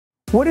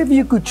What if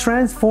you could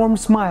transform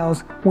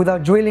smiles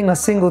without drilling a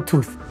single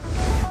tooth?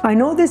 I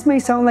know this may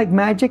sound like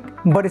magic,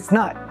 but it's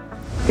not.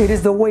 It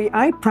is the way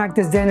I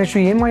practice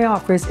dentistry in my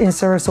office in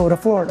Sarasota,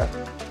 Florida.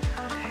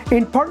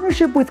 In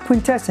partnership with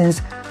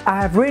Quintessence,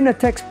 I have written a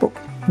textbook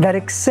that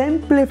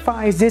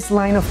exemplifies this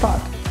line of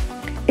thought.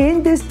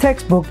 In this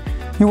textbook,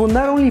 you will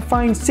not only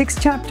find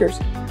 6 chapters,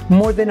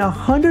 more than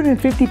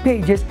 150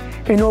 pages,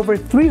 and over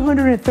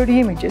 330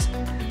 images,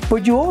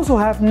 but you also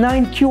have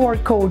 9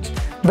 QR codes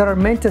that are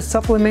meant to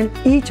supplement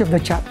each of the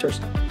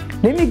chapters.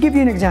 Let me give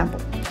you an example.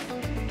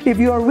 If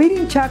you are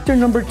reading chapter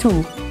number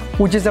 2,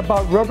 which is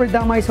about rubber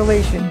dam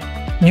isolation,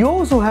 you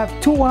also have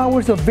 2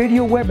 hours of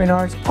video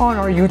webinars on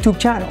our YouTube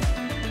channel,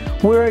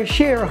 where I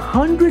share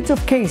hundreds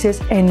of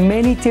cases and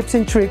many tips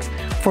and tricks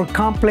for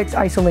complex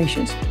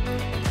isolations.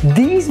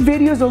 These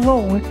videos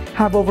alone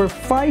have over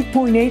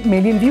 5.8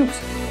 million views.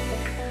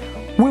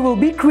 We will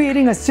be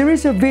creating a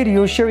series of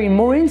videos sharing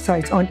more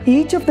insights on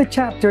each of the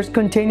chapters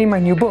contained in my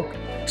new book,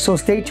 so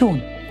stay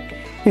tuned.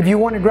 If you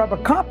want to grab a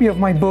copy of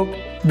my book,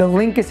 the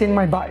link is in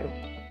my bio.